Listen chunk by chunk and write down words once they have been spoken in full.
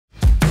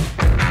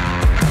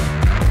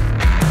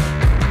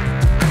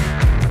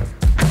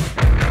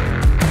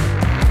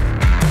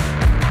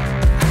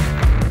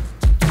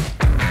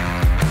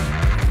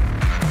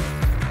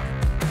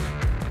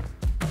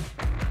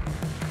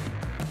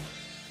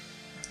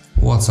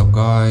What's up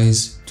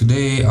guys,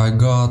 today I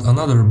got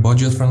another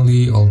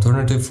budget-friendly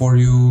alternative for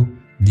you,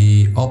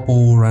 the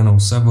OPPO Reno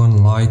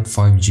 7 Lite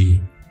 5G.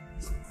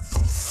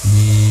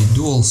 The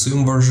dual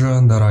SIM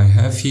version that I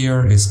have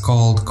here is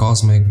called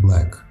Cosmic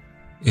Black.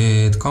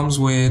 It comes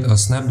with a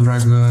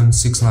Snapdragon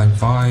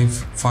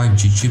 695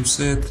 5G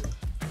chipset,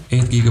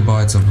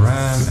 8GB of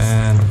RAM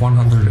and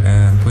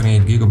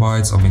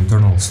 128GB of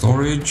internal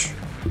storage,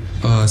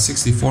 a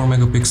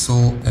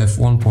 64MP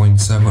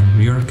f1.7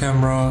 rear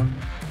camera,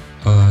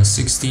 a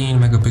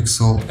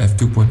 16MP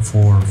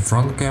f2.4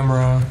 front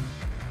camera,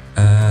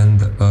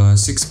 and a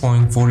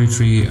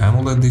 6.43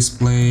 AMOLED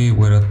display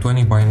with a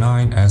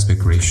 20:9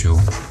 aspect ratio.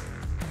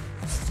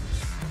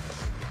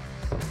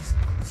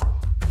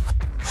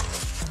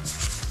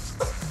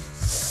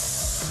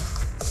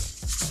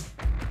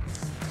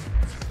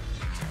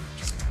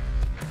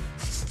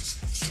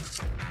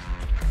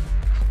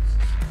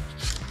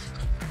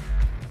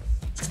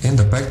 In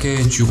the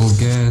package you will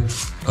get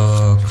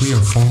a clear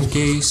phone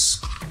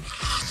case,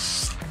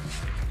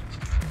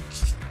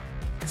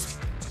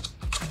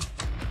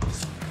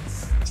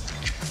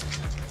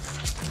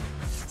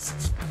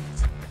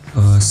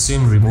 a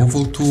SIM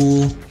removal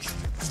tool,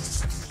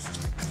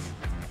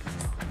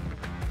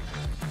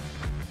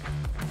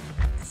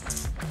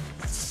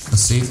 a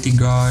safety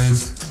guide,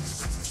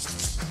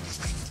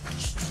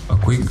 a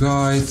quick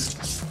guide,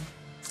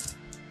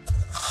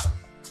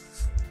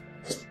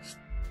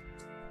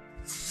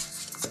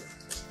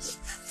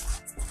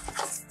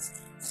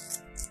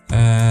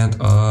 and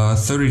a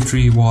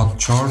 33-watt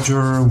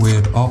charger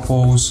with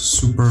OPPO's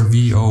Super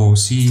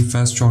VOC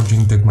fast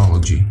charging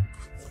technology.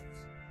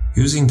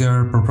 Using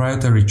their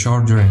proprietary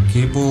charger and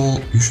cable,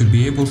 you should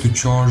be able to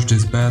charge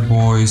this bad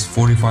boy's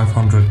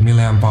 4500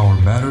 mAh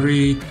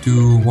battery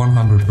to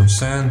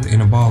 100%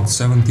 in about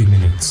 70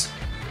 minutes.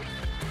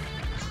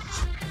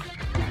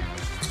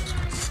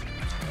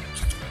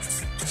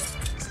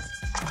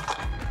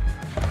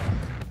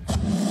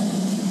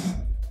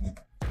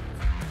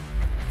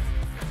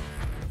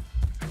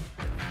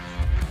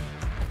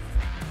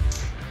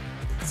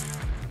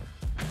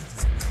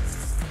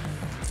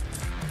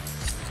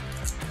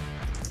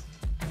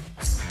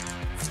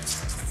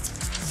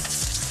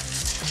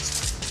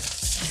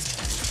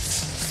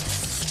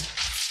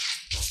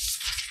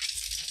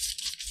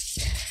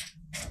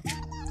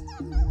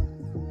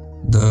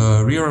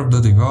 The rear of the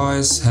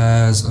device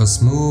has a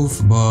smooth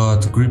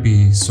but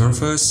grippy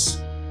surface,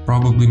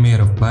 probably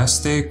made of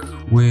plastic,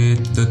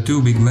 with the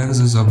two big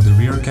lenses of the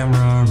rear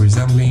camera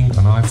resembling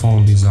an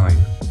iPhone design.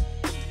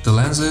 The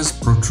lenses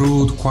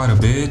protrude quite a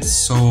bit,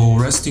 so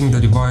resting the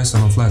device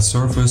on a flat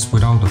surface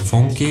without a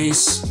phone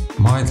case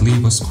might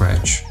leave a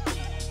scratch.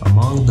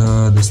 Among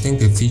the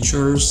distinctive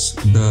features,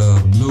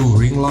 the blue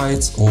ring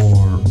lights,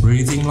 or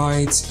breathing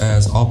lights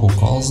as OPPO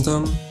calls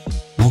them,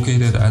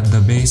 located at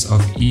the base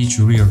of each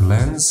rear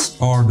lens,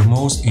 are the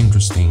most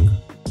interesting.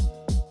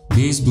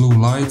 These blue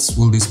lights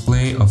will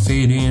display a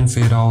fade-in,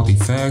 fade-out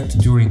effect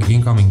during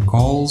incoming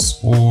calls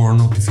or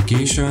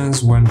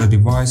notifications when the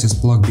device is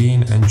plugged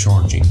in and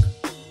charging.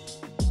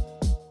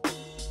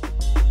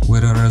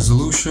 With a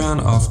resolution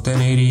of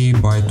 1080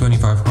 by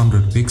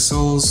 2500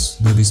 pixels,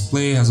 the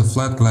display has a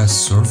flat glass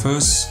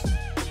surface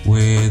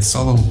with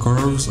subtle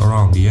curves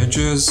around the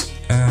edges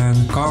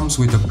and comes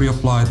with a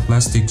pre-applied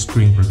plastic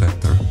screen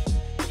protector.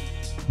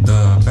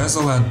 The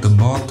bezel at the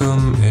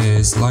bottom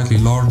is slightly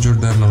larger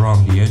than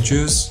around the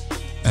edges,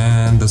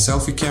 and the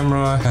selfie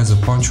camera has a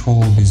punch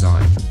hole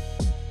design.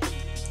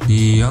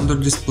 The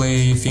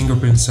under-display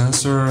fingerprint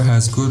sensor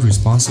has good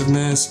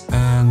responsiveness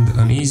and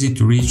an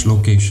easy-to-reach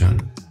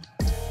location.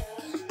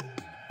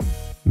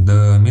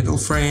 The middle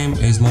frame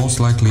is most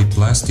likely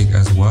plastic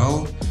as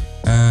well,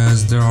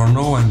 as there are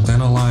no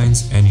antenna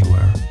lines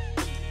anywhere.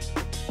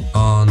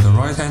 On the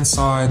right hand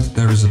side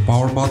there is a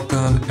power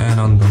button, and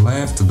on the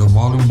left the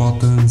volume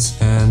buttons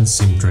and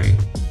SIM tray.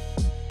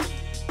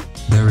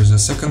 There is a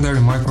secondary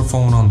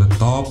microphone on the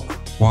top,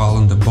 while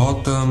on the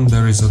bottom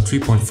there is a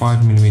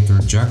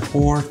 3.5mm jack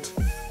port,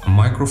 a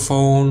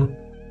microphone,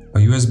 a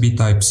USB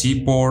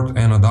Type-C port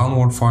and a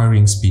downward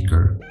firing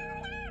speaker.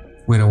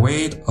 With a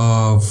weight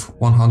of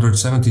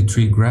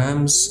 173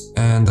 grams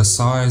and a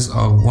size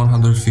of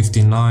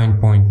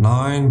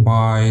 159.9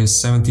 by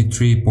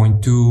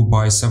 73.2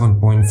 by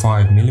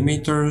 7.5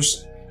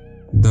 millimeters,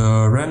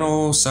 the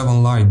Reno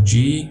 7 Lite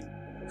G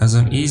has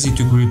an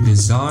easy-to-grip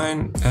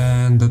design,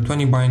 and the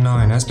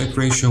 20:9 aspect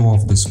ratio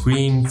of the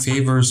screen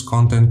favors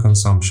content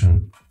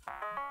consumption.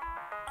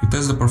 To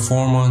test the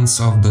performance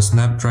of the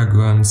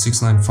Snapdragon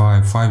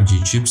 695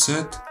 5G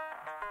chipset,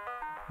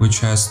 which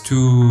has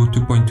two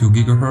 2.2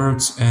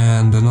 GHz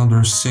and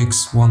another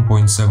 6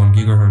 1.7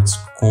 GHz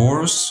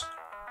cores,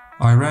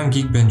 I ran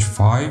Geekbench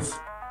 5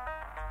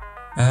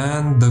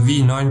 and the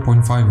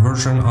V9.5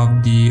 version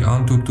of the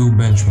AnTuTu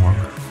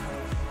benchmark.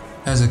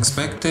 As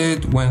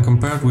expected, when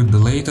compared with the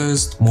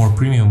latest, more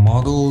premium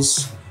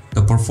models,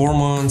 the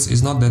performance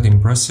is not that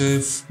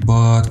impressive,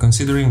 but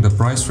considering the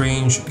price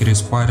range, it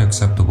is quite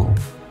acceptable.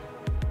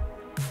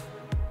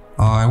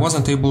 I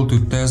wasn't able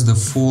to test the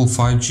full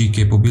 5G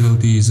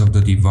capabilities of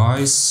the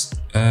device,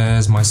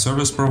 as my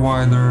service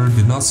provider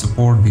did not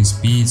support these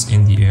speeds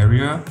in the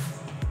area.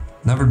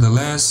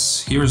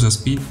 Nevertheless, here's a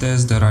speed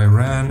test that I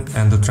ran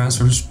and the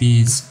transfer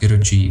speeds it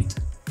achieved.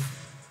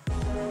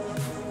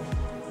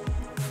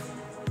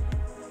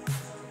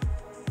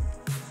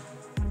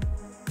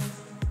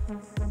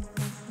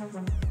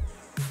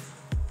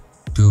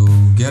 To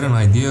get an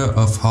idea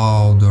of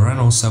how the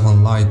Reno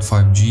 7 Lite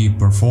 5G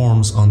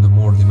performs on the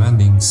more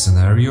demanding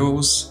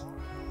scenarios,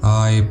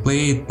 I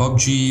played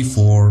PUBG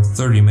for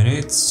 30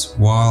 minutes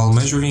while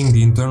measuring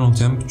the internal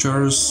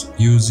temperatures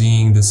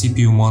using the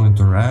CPU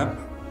Monitor app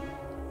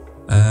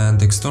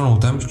and external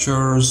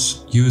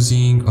temperatures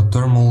using a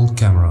thermal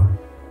camera.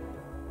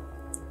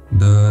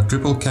 The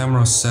triple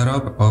camera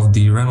setup of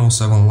the Reno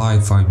 7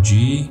 Lite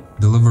 5G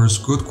delivers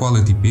good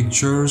quality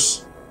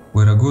pictures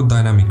with a good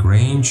dynamic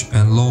range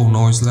and low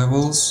noise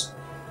levels,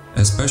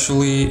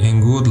 especially in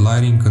good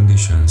lighting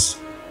conditions.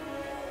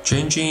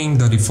 Changing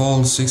the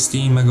default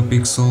 16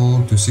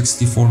 megapixel to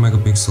 64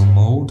 megapixel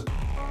mode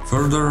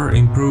further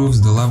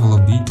improves the level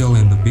of detail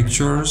in the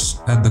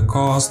pictures at the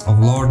cost of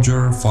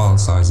larger file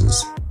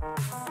sizes.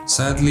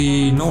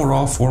 Sadly, no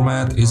RAW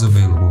format is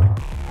available.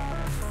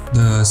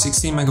 The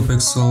 16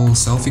 megapixel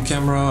selfie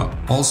camera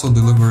also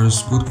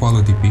delivers good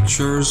quality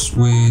pictures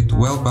with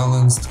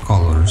well-balanced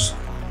colors.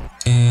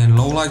 In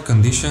low light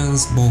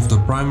conditions, both the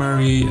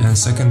primary and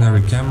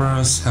secondary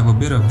cameras have a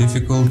bit of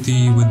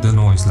difficulty with the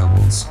noise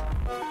levels.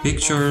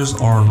 Pictures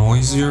are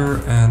noisier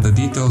and the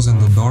details in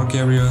the dark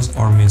areas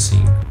are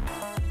missing.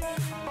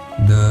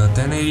 The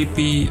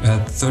 1080p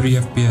at 30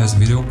 fps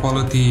video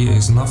quality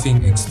is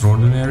nothing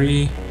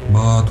extraordinary,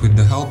 but with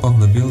the help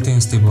of the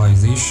built-in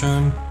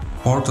stabilization,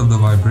 part of the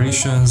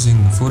vibrations in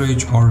the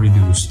footage are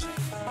reduced.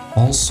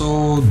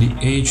 Also, the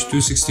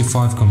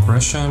H.265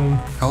 compression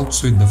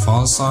helps with the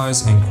file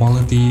size and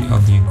quality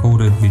of the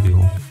encoded video.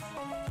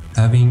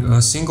 Having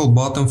a single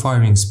button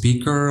firing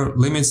speaker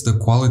limits the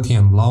quality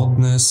and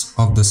loudness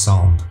of the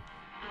sound.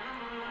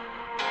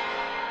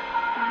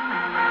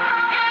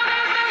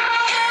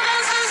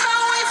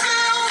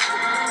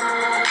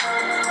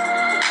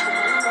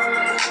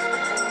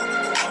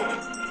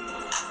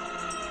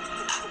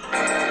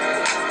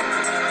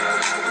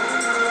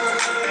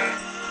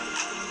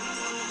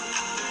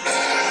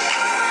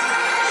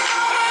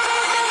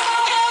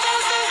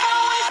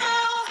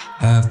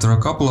 After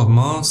a couple of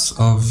months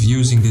of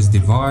using this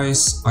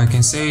device, I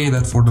can say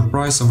that for the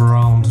price of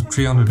around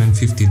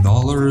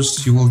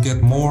 $350, you will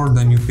get more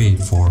than you paid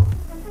for.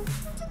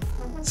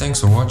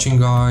 Thanks for watching,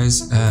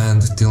 guys,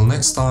 and till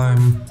next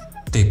time,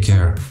 take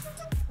care.